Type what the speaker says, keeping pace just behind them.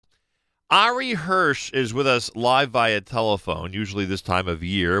Ari Hirsch is with us live via telephone, usually this time of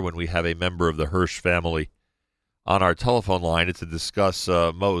year when we have a member of the Hirsch family on our telephone line. It's to discuss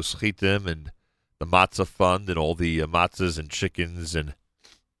Mo's Chitim and the Matzah Fund and all the matzahs and chickens and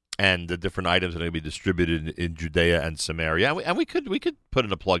the different items that are going to be distributed in Judea and Samaria. And we could put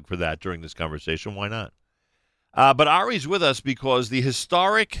in a plug for that during this conversation. Why not? But Ari's with us because the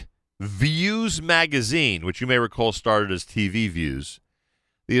historic Views magazine, which you may recall started as TV Views,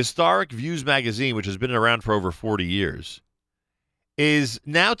 the historic Views magazine, which has been around for over 40 years, is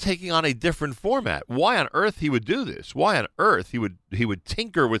now taking on a different format. Why on earth he would do this? Why on earth he would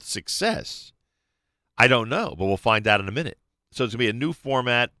tinker with success? I don't know, but we'll find out in a minute. So it's going to be a new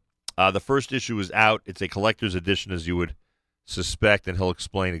format. The first issue is out. It's a collector's edition, as you would suspect, and he'll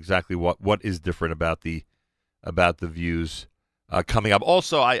explain exactly what is different about the Views coming up.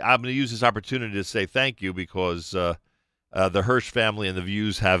 Also, I'm going to use this opportunity to say thank you because the Hirsch family and the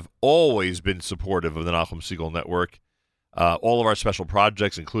Views have always been supportive of the Nachum Segal Network. All of our special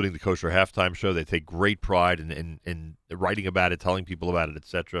projects, including the Kosher Halftime Show, they take great pride in writing about it, telling people about it,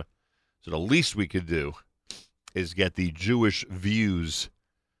 etc. So the least we could do is get the Jewish Views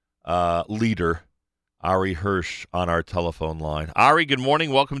leader, Ari Hirsch, on our telephone line. Ari, good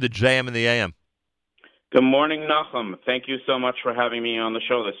morning. Welcome to JM and the AM. Good morning, Nachum. Thank you so much for having me on the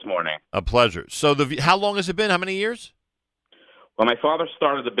show this morning. A pleasure. So how long has it been? How many years? Well, my father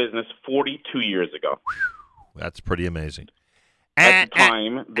started the business 42 years ago. That's pretty amazing. At the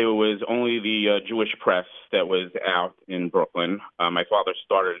time, there was only the Jewish Press that was out in Brooklyn. My father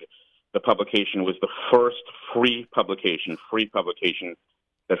started the publication. Was the first free publication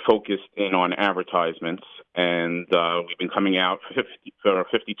that focused in on advertisements, and we've been coming out for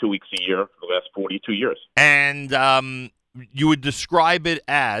 52 weeks a year for the last 42 years. And you would describe it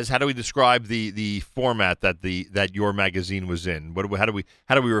as, how do we describe the format that your magazine was in? How do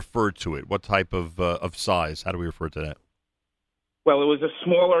we refer to it? What type of size? How do we refer to that? Well, it was a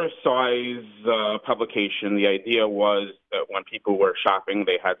smaller size publication. The idea was that when people were shopping,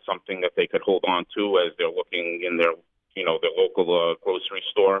 they had something that they could hold on to as they're looking in their local grocery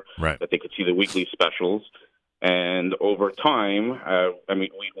store, right, that they could see the weekly specials. And over time,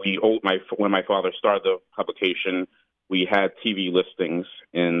 when my father started the publication, we had TV listings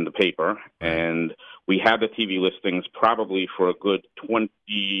in the paper, and we had the TV listings probably for a good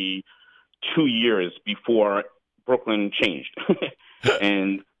 22 years before Brooklyn changed.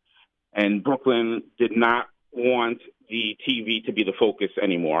 and Brooklyn did not want the TV to be the focus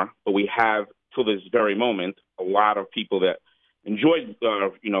anymore, but we have, till this very moment, a lot of people that enjoyed,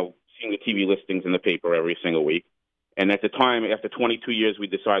 seeing the TV listings in the paper every single week. And at the time, after 22 years, we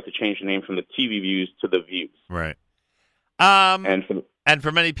decided to change the name from the TV Views to the Views. Right. And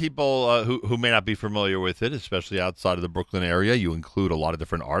for many people who may not be familiar with it, especially outside of the Brooklyn area, you include a lot of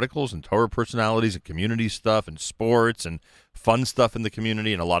different articles and Torah personalities and community stuff and sports and fun stuff in the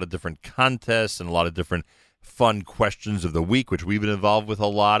community and a lot of different contests and a lot of different fun questions of the week, which we've been involved with a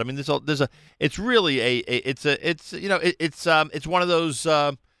lot. I mean, it's one of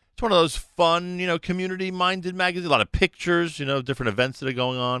those fun, community-minded magazines. A lot of pictures, different events that are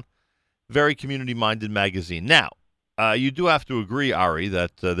going on. Very community-minded magazine. Now, you do have to agree, Ari,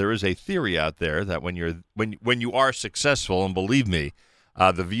 that there is a theory out there that when you are successful, and believe me,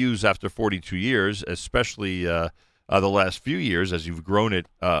 the Views after 42 years, especially the last few years as you've grown it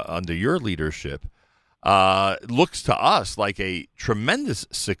under your leadership, looks to us like a tremendous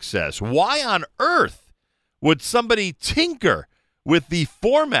success. Why on earth would somebody tinker with the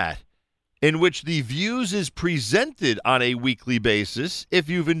format in which the Views is presented on a weekly basis if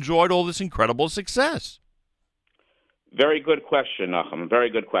you've enjoyed all this incredible success? Very good question, Nachum. Very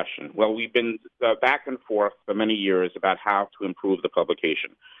good question. Well, we've been back and forth for many years about how to improve the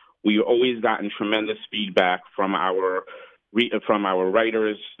publication. We've always gotten tremendous feedback from our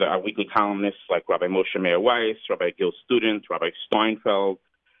writers, our weekly columnists like Rabbi Moshe Meir Weiss, Rabbi Gil Student, Rabbi Steinfeld,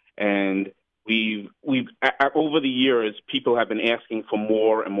 and we've over the years, people have been asking for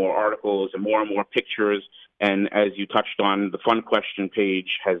more and more articles and more pictures. And as you touched on, the Fun Question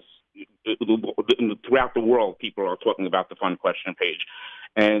page has, throughout the world, people are talking about the Fun Question page.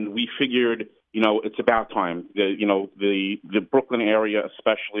 And we figured, it's about time. The Brooklyn area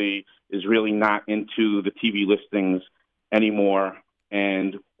especially is really not into the TV listings anymore,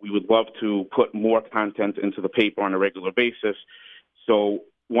 and we would love to put more content into the paper on a regular basis. So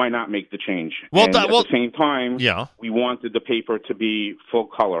why not make the change? At the same time, we wanted the paper to be full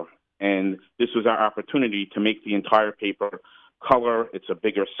color, and this was our opportunity to make the entire paper color. It's a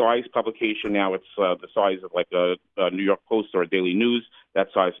bigger size publication now. It's the size of like a New York Post or a Daily News, that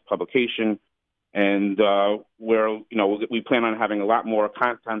size publication. And we plan on having a lot more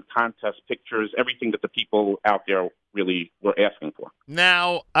content, contests, pictures, everything that the people out there really were asking for.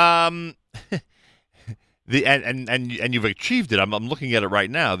 Now, and you've achieved it. I'm looking at it right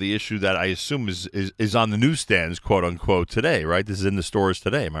now. The issue that I assume is on the newsstands, quote unquote, today, right? This is in the stores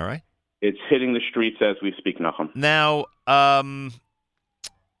today. Am I right? It's hitting the streets as we speak, Nachum. Now,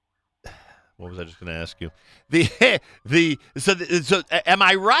 what was I just going to ask you? So am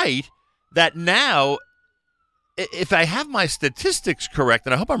I right that now, if I have my statistics correct,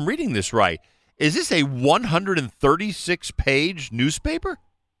 and I hope I'm reading this right, is this a 136-page newspaper?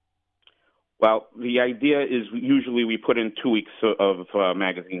 Well, the idea is usually we put in 2 weeks of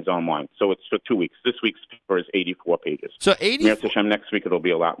magazines online, so it's for 2 weeks. This week's paper is 84 pages. So 84. Next week it'll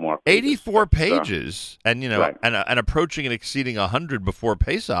be a lot more. Pages. 84 pages, and right. and approaching and exceeding 100 before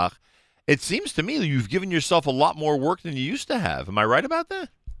Pesach. It seems to me that you've given yourself a lot more work than you used to have. Am I right about that?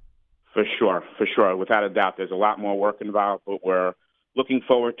 For sure. Without a doubt, there's a lot more work involved, but we're looking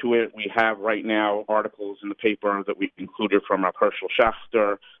forward to it. We have right now articles in the paper that we've included from Rabbi Herschel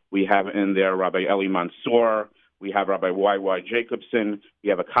Schachter. We have in there Rabbi Eli Mansour. We have Rabbi Y.Y. Jacobson. We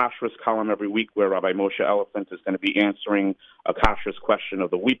have a Kashrus column every week where Rabbi Moshe Elephant is going to be answering a Kashrus question of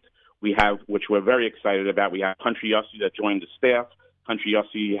the week. We have, which we're very excited about, we have Country Yossi that joined the staff. Country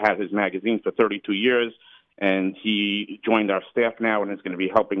Yossi had his magazine for 32 years, and he joined our staff now and is going to be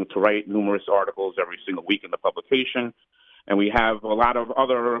helping to write numerous articles every single week in the publication. And we have a lot of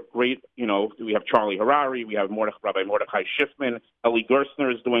other great, we have Charlie Harari, we have Rabbi Mordechai Schiffman, Eli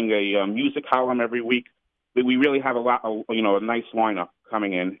Gerstner is doing a music column every week. We really have a nice lineup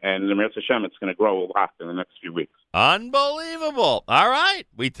coming in, and the Mirz Hashem, it's going to grow a lot in the next few weeks. Unbelievable. All right.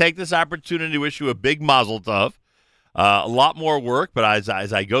 We take this opportunity to wish you a big mazel tov. A lot more work, but as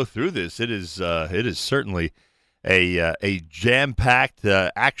I go through this, it is certainly a jam-packed,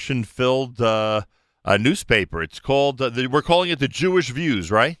 action-filled newspaper. It's called we're calling it the Jewish Views,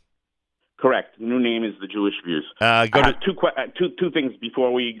 right? Correct. The new name is the Jewish Views. I have two things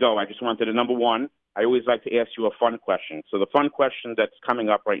before we go. I just wanted to, number one, I always like to ask you a fun question. So the fun question that's coming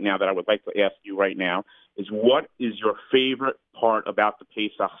up right now that I would like to ask you right now is, what is your favorite part about the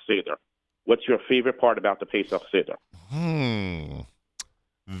Pesach Seder? What's your favorite part about the Pesach Seder?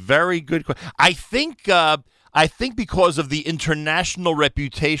 Very good question. I think because of the international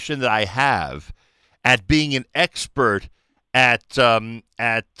reputation that I have at being an expert at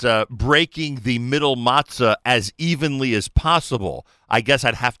breaking the middle matzah as evenly as possible, I guess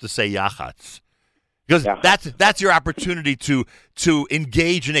I'd have to say yachatz. Because that's your opportunity to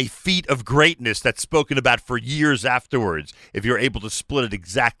engage in a feat of greatness that's spoken about for years afterwards if you're able to split it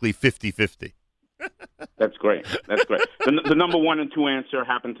exactly 50-50. That's great. The number 1 and 2 answer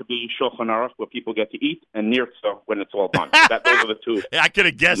happen to be Shulchan Aruch, where people get to eat, and Nirtza, when it's all done. Those are the two. I could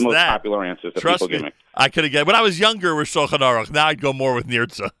have guessed most that. Popular answers that Trust people me, give me. I could have guessed. When I was younger with Shulchan Aruch, now I'd go more with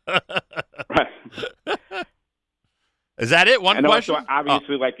Nirtza. Right. Is that it? One question? Also,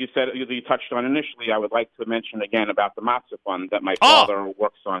 obviously, like you said, you touched on initially, I would like to mention again about the Matzah Fund that my father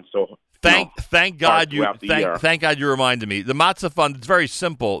works on. So thank God you reminded me. The Matzah Fund, it's very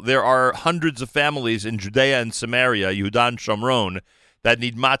simple. There are hundreds of families in Judea and Samaria, Yehuda and Shomron, that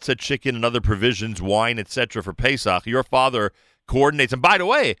need matzah, chicken, and other provisions, wine, etc. for Pesach. Your father coordinates. And by the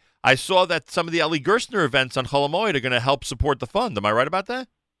way, I saw that some of the Eli Gerstner events on Chol Hamoed are going to help support the fund. Am I right about that?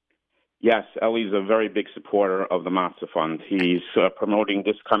 Yes, Eli's a very big supporter of the Matzah Fund. He's promoting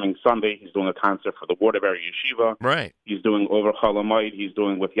this coming Sunday. He's doing a concert for the Waterbury Yeshiva. Right. He's doing over Chol Hamoed. He's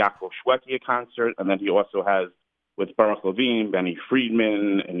doing with Yaakov Shweki a concert, and then he also has with Baruch Levine, Benny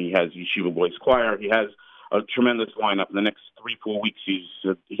Friedman, and he has Yeshiva Boys Choir. He has a tremendous lineup in the next 3-4 weeks. He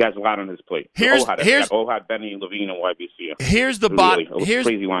has a lot on his plate. Here's Ohad, Benny Levine, and YBC. Here's the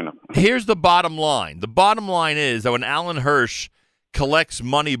crazy lineup. Here's the bottom line. The bottom line is that when Alan Hirsch collects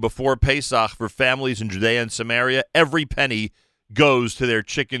money before Pesach for families in Judea and Samaria, every penny goes to their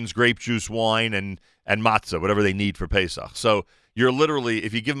chickens, grape juice, wine, and matzah, whatever they need for Pesach. So you're literally,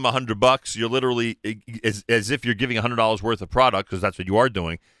 if you give them $100, you're literally as if you're giving $100 worth of product, because that's what you are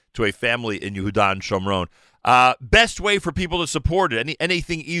doing, to a family in Yehuda and Shomron. Best way for people to support it?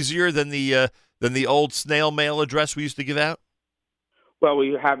 Anything easier than the old snail mail address we used to give out? Well,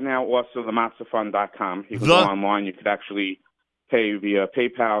 we have now also the matzahfund.com. You can go online. You could actually pay via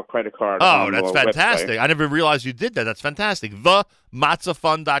PayPal, credit card. Oh, that's fantastic. Website. I never realized you did that. That's fantastic.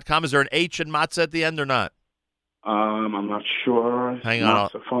 TheMatzahFund.com. Is there an H in matzah at the end or not? I'm not sure. Hang on.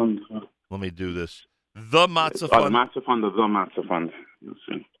 Matzah Fund. Let me do this. The Matzah Fund. The Matzah Fund or The Matzah Fund. You'll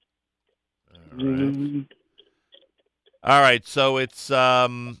see. All right. So it's,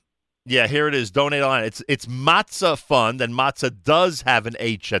 here it is. Donate online. It's Matzah Fund, and matzah does have an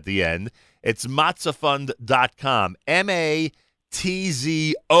H at the end. It's matzahfund.com. MATZOH.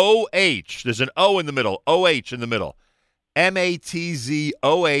 There's an O in the middle. OH in the middle.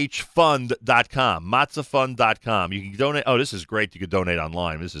 MATZOH fund.com. Matzahfund.com. You can donate. Oh, this is great. You can donate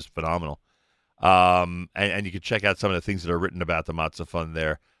online. This is phenomenal. And you can check out some of the things that are written about the Matzah Fund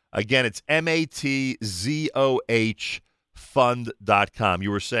there. Again, it's MATZOH fund.com.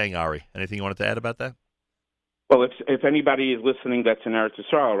 You were saying, Ari, anything you wanted to add about that? Well, if anybody is listening that's in Eretz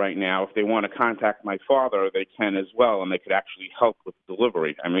Yisrael right now, if they want to contact my father, they can as well, and they could actually help with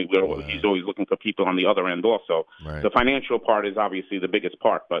delivery. I mean, he's always looking for people on the other end also. Right. The financial part is obviously the biggest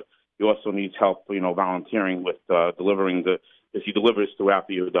part, but he also needs help, volunteering with delivering because he delivers throughout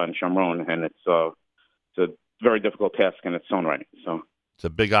the Yehuda and Shomron, and it's a very difficult task in its own right. So it's a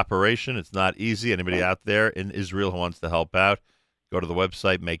big operation. It's not easy. Anybody out there in Israel who wants to help out, go to the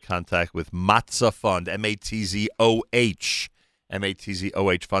website, make contact with Matzah Fund, MATZOH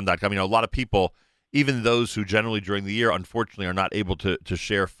fund.com. A lot of people, even those who generally during the year, unfortunately, are not able to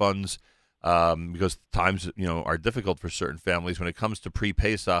share funds because times are difficult for certain families. When it comes to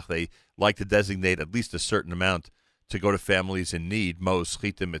pre-Pesach, they like to designate at least a certain amount to go to families in need, mos,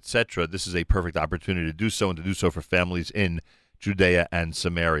 chitim, etc. This is a perfect opportunity to do so, and to do so for families in Judea and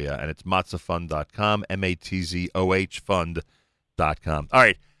Samaria. And it's matzahfund.com, MATZOH fund.com. All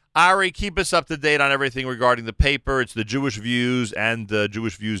right, Ari, keep us up to date on everything regarding the paper. It's the Jewish Views and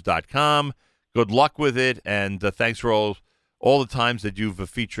JewishViews.com. Good luck with it, and thanks for all the times that you've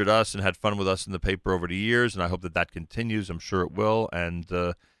featured us and had fun with us in the paper over the years, and I hope that continues. I'm sure it will, and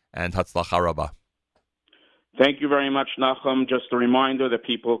Hatzlacha Rabbah. Thank you very much, Nachum. Just a reminder that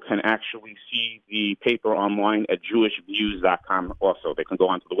people can actually see the paper online at JewishViews.com also. They can go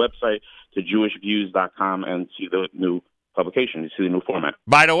onto the website to JewishViews.com and see the new publication. You see the new format.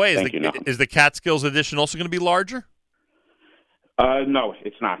 By the way, is the Catskills edition also going to be larger? No,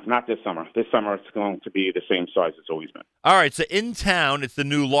 it's not. Not this summer. This summer it's going to be the same size it's always been. All right, so in town, it's the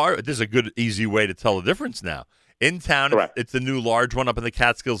new large. This is a good, easy way to tell the difference now. In town, it's the new large one. Up in the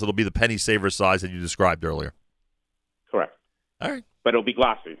Catskills, it'll be the penny saver size that you described earlier. Correct. All right. But it'll be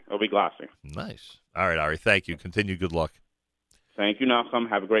glossy. Nice. All right, Ari, thank you. Continue. Good luck. Thank you, Nachum.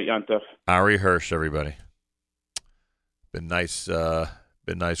 Have a great Yontif. Ari Hirsch, everybody. Been nice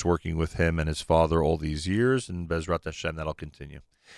working with him and his father all these years, and Bezrat Hashem, that'll continue.